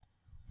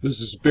This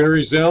is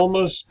Barry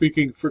Zalma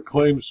speaking for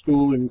Claim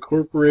School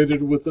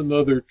Incorporated with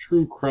another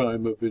true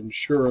crime of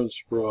insurance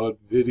fraud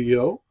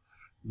video,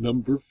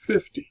 number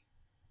 50,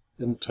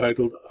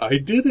 entitled I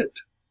Did It,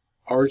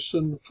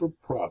 Arson for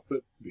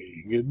Profit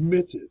Being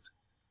Admitted.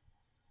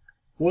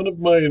 One of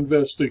my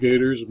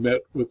investigators met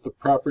with the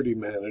property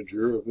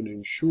manager of an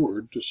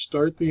insured to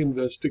start the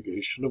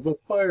investigation of a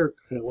fire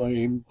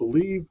claim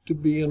believed to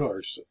be an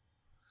arson.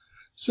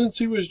 Since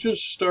he was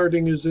just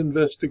starting his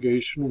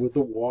investigation with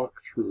a walk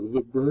through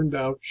the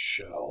burned-out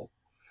shell,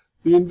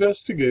 the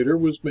investigator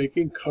was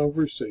making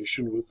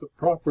conversation with the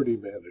property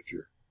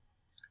manager.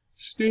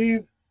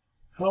 "Steve,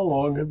 how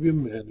long have you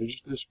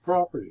managed this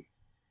property?"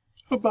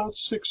 "About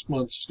 6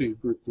 months,"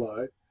 Steve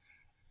replied.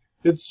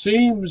 "It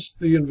seems,"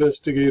 the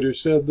investigator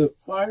said, "the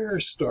fire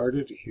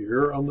started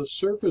here on the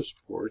service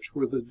porch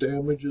where the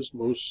damage is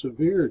most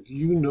severe. Do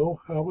you know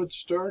how it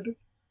started?"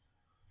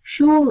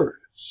 "Sure,"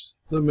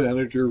 the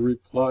manager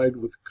replied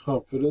with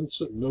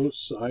confidence and no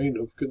sign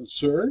of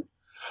concern.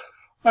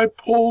 "I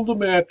pulled a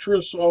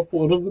mattress off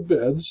one of the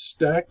beds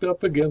stacked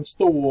up against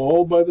the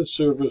wall by the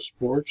service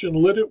porch and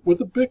lit it with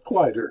a Bic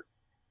lighter.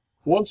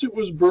 Once it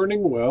was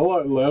burning well,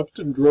 I left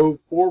and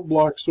drove 4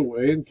 blocks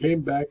away and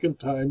came back in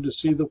time to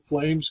see the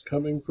flames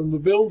coming from the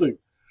building.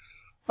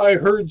 I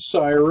heard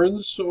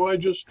sirens, so I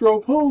just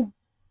drove home."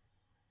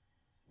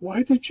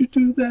 "Why did you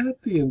do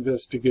that?" the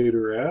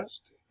investigator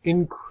asked,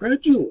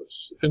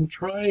 incredulous and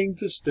trying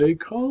to stay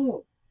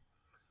calm.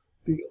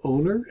 "The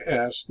owner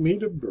asked me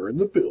to burn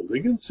the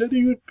building and said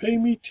he would pay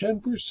me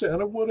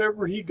 10% of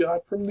whatever he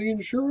got from the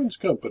insurance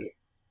company.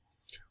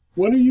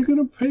 When are you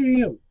going to pay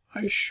him?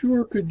 I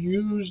sure could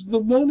use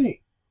the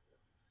money."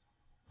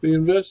 The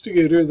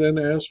investigator then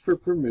asked for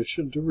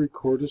permission to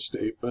record a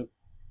statement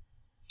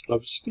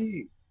of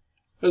Steve.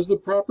 As the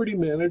property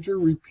manager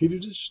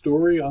repeated his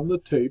story on the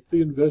tape,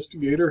 the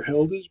investigator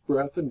held his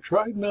breath and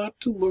tried not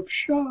to look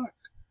shocked.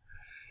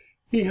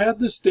 He had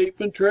the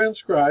statement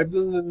transcribed,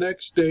 and the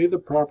next day the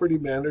property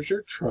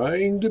manager,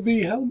 trying to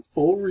be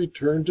helpful,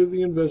 returned to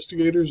the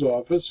investigator's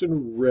office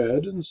and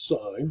read and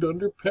signed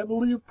under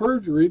penalty of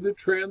perjury the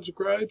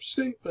transcribed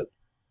statement.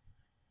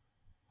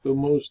 The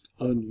most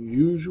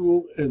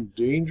unusual and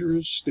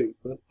dangerous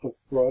statement a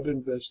fraud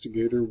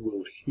investigator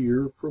will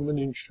hear from an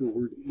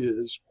insured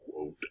is,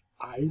 quote,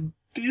 "I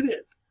did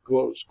it,"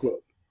 close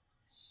quote.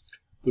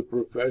 The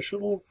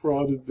professional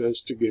fraud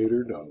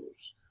investigator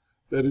knows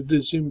that it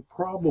is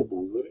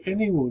improbable that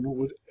anyone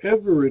would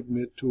ever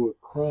admit to a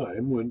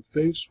crime when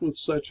faced with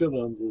such an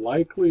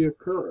unlikely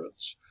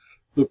occurrence.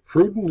 The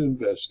prudent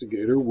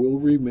investigator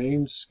will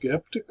remain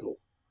skeptical,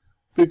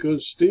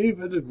 because Steve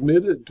had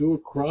admitted to a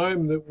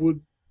crime that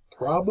would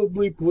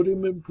probably put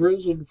him in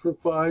prison for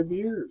 5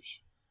 years.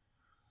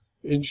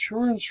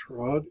 Insurance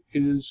fraud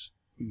is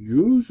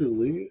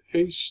usually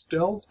a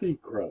stealthy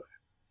crime.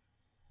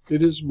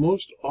 It is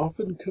most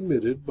often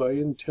committed by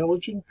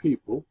intelligent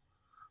people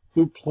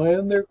who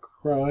plan their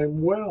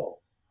crime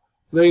well.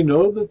 They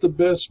know that the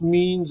best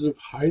means of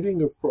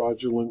hiding a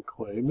fraudulent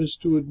claim is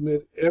to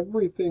admit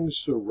everything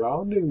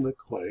surrounding the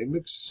claim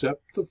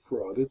except the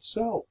fraud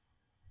itself.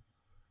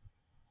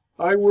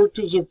 I worked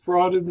as a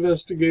fraud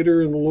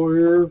investigator and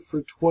lawyer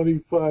for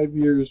 25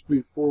 years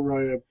before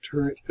I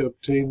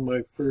obtained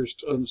my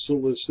first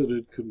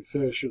unsolicited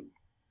confession.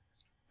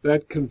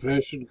 That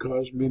confession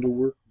caused me to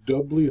work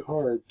doubly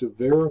hard to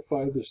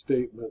verify the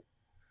statement,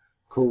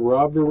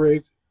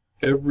 corroborate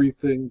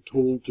everything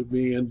told to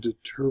me, and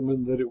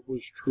determine that it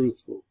was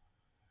truthful.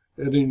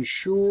 An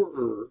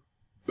insurer,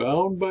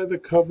 bound by the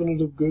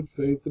covenant of good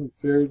faith and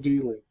fair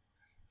dealing,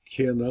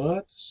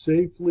 cannot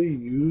safely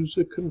use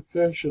a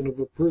confession of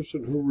a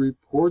person who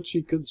reports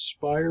he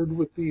conspired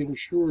with the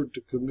insured to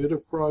commit a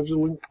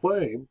fraudulent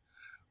claim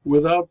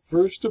without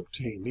first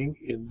obtaining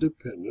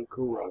independent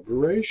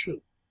corroboration.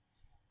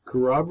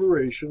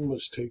 Corroboration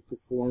must take the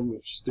form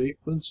of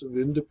statements of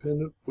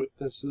independent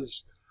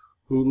witnesses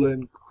who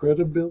lend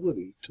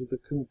credibility to the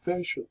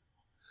confession.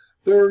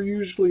 There are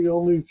usually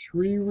only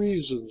 3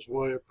 reasons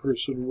why a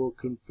person will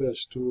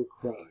confess to a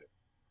crime.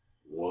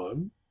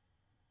 1,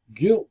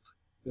 guilt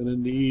and a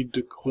need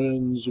to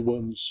cleanse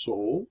one's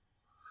soul.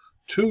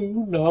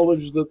 2,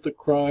 knowledge that the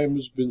crime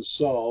has been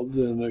solved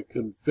and a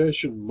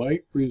confession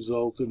might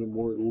result in a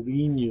more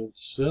lenient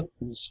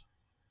sentence.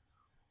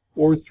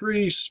 Or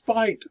 3,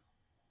 spite.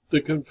 The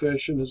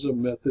confession is a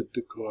method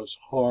to cause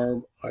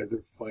harm,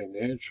 either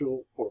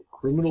financial or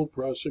criminal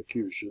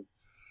prosecution,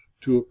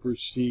 to a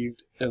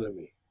perceived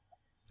enemy.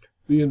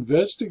 The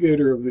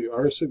investigator of the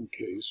arson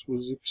case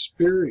was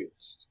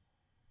experienced.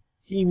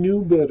 He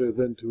knew better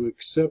than to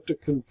accept a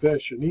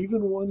confession,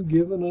 even one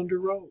given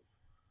under oath.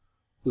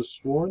 The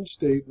sworn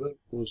statement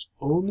was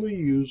only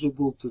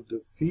usable to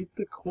defeat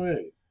the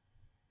claim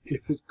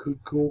if it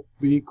could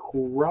be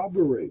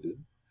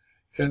corroborated,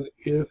 and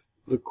if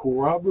the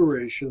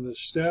corroboration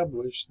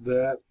established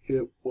that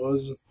it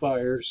was a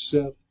fire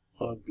set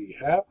on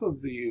behalf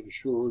of the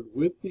insured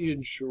with the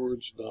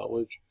insured's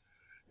knowledge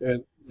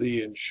and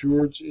the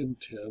insured's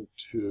intent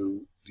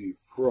to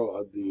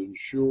defraud the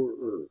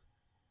insurer.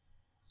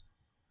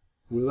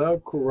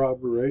 Without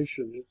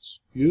corroboration,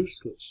 it's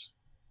useless.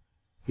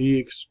 He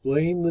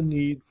explained the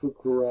need for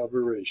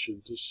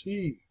corroboration to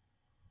Steve.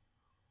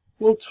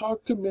 "Well,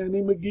 talk to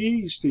Manny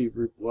McGee," Steve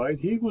replied.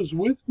 "He was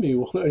with me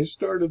when I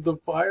started the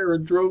fire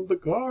and drove the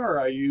car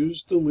I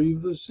used to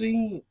leave the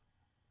scene."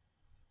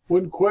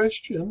 When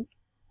questioned,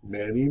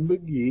 Manny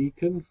McGee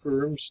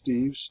confirmed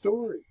Steve's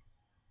story.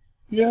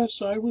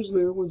 "Yes, I was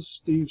there when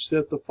Steve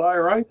set the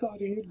fire. I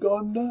thought he had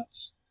gone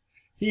nuts.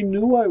 He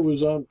knew I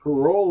was on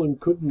parole and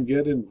couldn't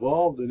get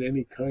involved in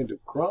any kind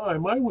of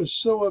crime. I was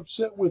so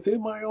upset with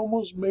him, I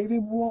almost made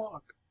him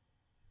walk."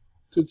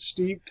 "Did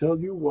Steve tell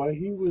you why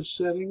he was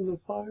setting the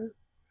fire?"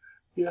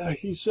 "Yeah,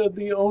 he said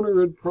the owner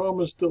had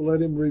promised to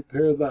let him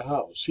repair the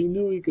house. He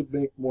knew he could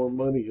make more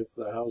money if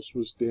the house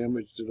was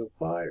damaged in a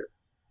fire."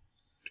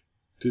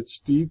 "Did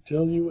Steve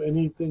tell you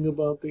anything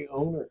about the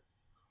owner?"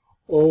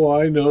 "Oh,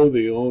 I know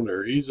the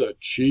owner. He's a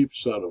cheap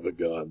son of a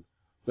gun.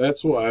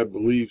 That's why I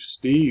believed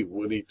Steve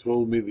when he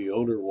told me the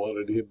owner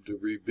wanted him to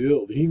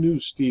rebuild. He knew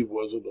Steve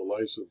wasn't a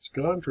licensed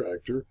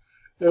contractor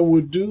and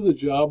would do the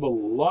job a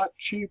lot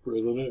cheaper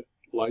than a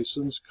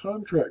licensed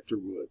contractor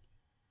would."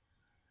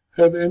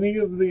 "Have any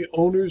of the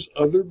owner's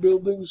other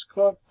buildings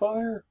caught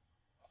fire?"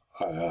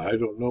 I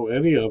don't know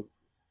any of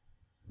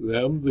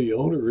them. The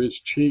owner is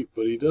cheap,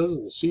 but he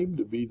doesn't seem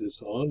to be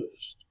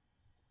dishonest."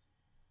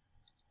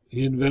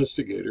 The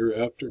investigator,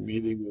 after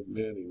meeting with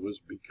Manny, was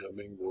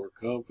becoming more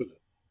confident.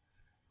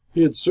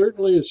 He had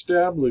certainly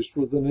established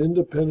with an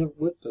independent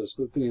witness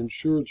that the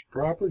insured's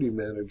property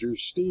manager,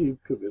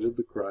 Steve, committed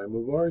the crime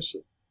of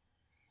arson.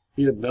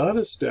 He had not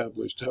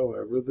established,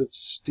 however, that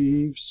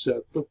Steve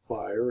set the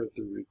fire at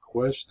the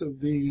request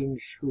of the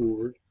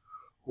insured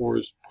or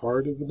as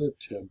part of an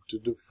attempt to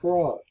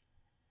defraud.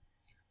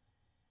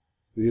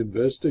 The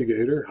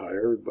investigator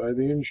hired by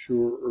the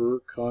insurer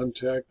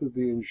contacted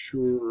the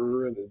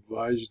insurer and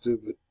advised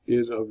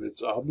it of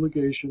its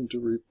obligation to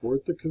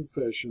report the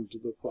confession to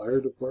the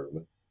fire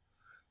department,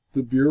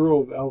 the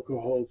Bureau of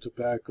Alcohol,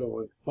 Tobacco,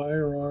 and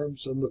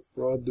Firearms, and the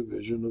Fraud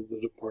Division of the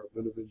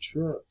Department of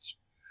Insurance.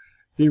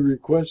 He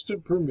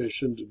requested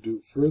permission to do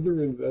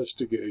further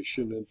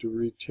investigation and to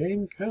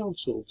retain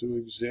counsel to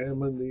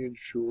examine the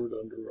insured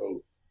under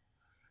oath.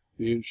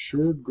 The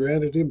insured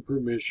granted him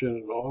permission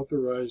and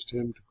authorized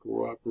him to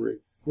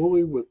cooperate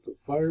fully with the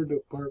fire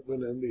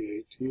department and the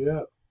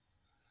ATF.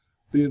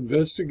 The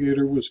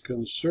investigator was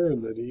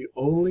concerned that he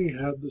only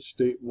had the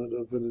statement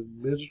of an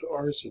admitted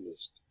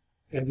arsonist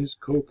and his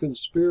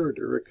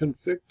co-conspirator, a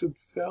convicted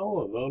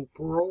felon on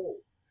parole.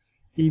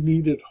 He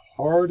needed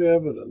hard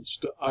evidence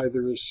to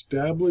either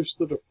establish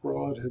that a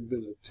fraud had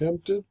been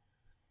attempted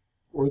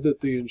or that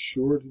the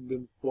insured had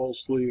been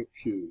falsely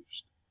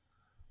accused.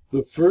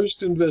 The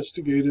first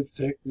investigative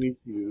technique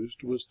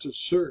used was to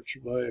search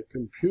via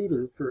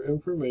computer for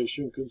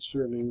information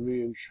concerning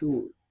the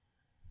insured.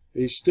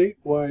 A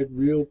statewide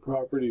real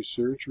property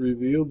search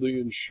revealed the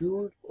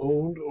insured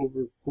owned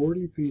over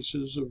 40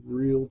 pieces of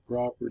real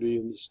property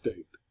in the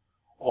state,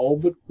 all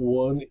but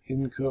one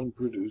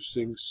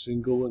income-producing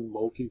single and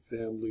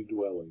multifamily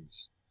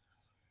dwellings.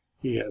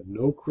 He had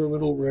no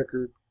criminal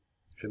record,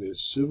 and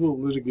his civil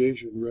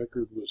litigation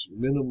record was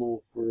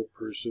minimal for a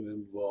person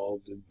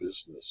involved in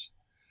business.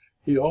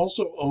 He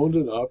also owned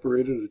and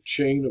operated a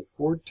chain of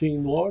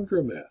 14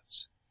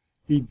 laundromats.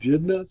 He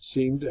did not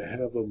seem to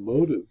have a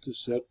motive to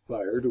set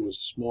fire to a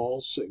small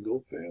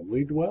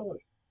single-family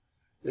dwelling.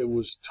 It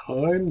was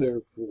time,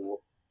 therefore,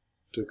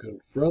 to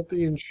confront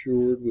the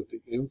insured with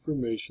the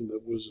information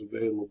that was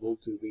available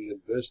to the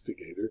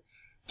investigator,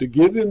 to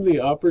give him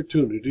the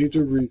opportunity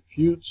to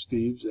refute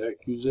Steve's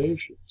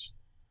accusations.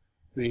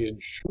 The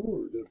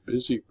insured, a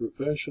busy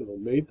professional,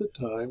 made the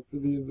time for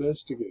the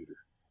investigator.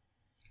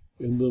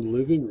 In the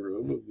living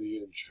room of the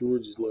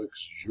insured's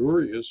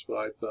luxurious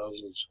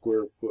 5,000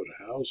 square foot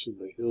house in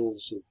the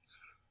hills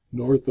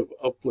north of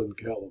Upland,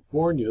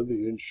 California,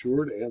 the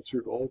insured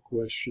answered all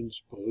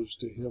questions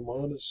posed to him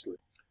honestly.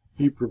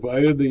 He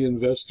provided the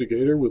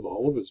investigator with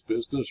all of his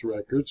business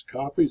records,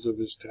 copies of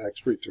his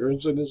tax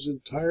returns, and his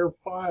entire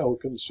file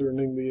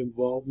concerning the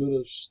involvement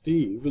of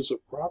Steve as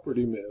a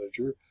property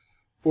manager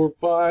for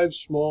 5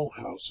 small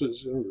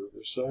houses in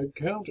Riverside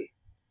County.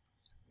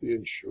 The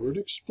insured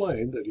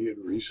explained that he had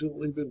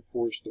recently been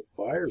forced to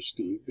fire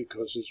Steve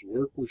because his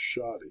work was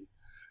shoddy,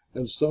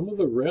 and some of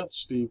the rent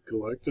Steve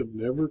collected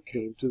never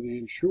came to the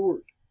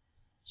insured.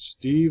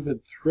 Steve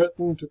had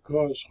threatened to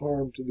cause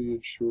harm to the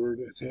insured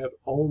and had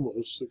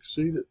almost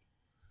succeeded.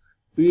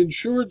 The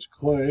insured's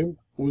claim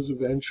was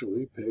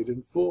eventually paid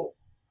in full.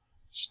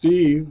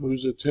 Steve,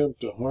 whose attempt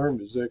to harm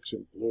his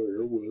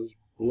ex-employer was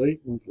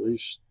blatantly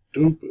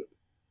stupid.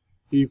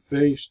 He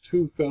faced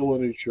 2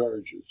 felony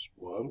charges,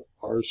 1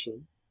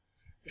 arson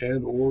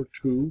and/or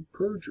 2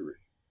 perjury.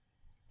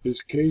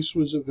 His case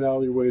was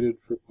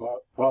evaluated for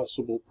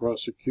possible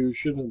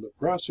prosecution, and the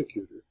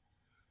prosecutor,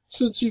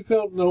 since he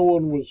felt no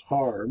one was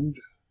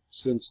harmed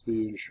since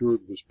the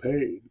insured was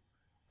paid,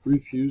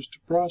 refused to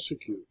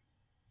prosecute.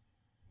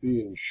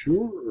 The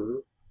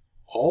insurer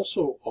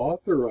also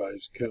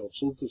authorized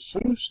counsel to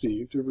sue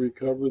Steve to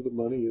recover the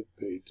money it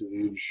paid to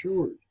the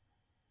insured.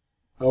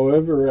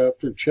 However,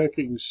 after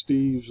checking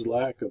Steve's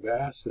lack of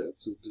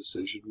assets, a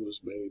decision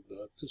was made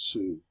not to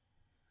sue,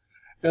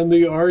 and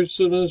the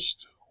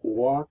arsonist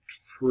walked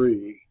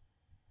free.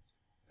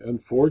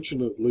 And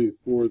fortunately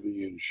for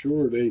the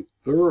insured, a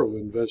thorough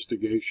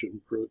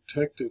investigation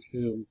protected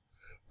him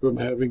from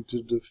having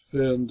to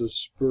defend a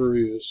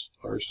spurious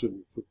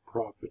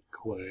arson-for-profit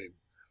claim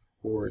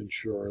or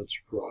insurance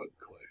fraud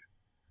claim.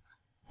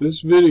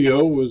 This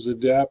video was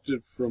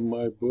adapted from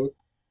my book,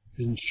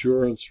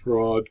 Insurance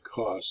Fraud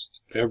Costs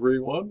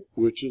Everyone,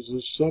 which is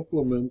a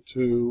supplement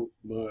to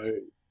my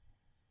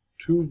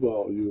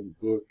 2-volume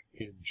book,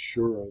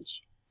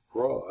 Insurance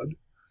Fraud,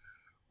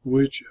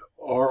 which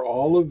are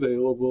all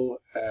available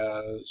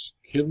as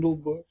Kindle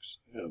books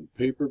and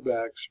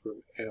paperbacks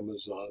from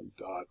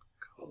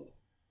Amazon.com.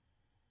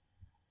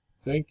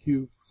 Thank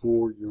you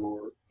for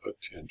your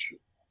attention.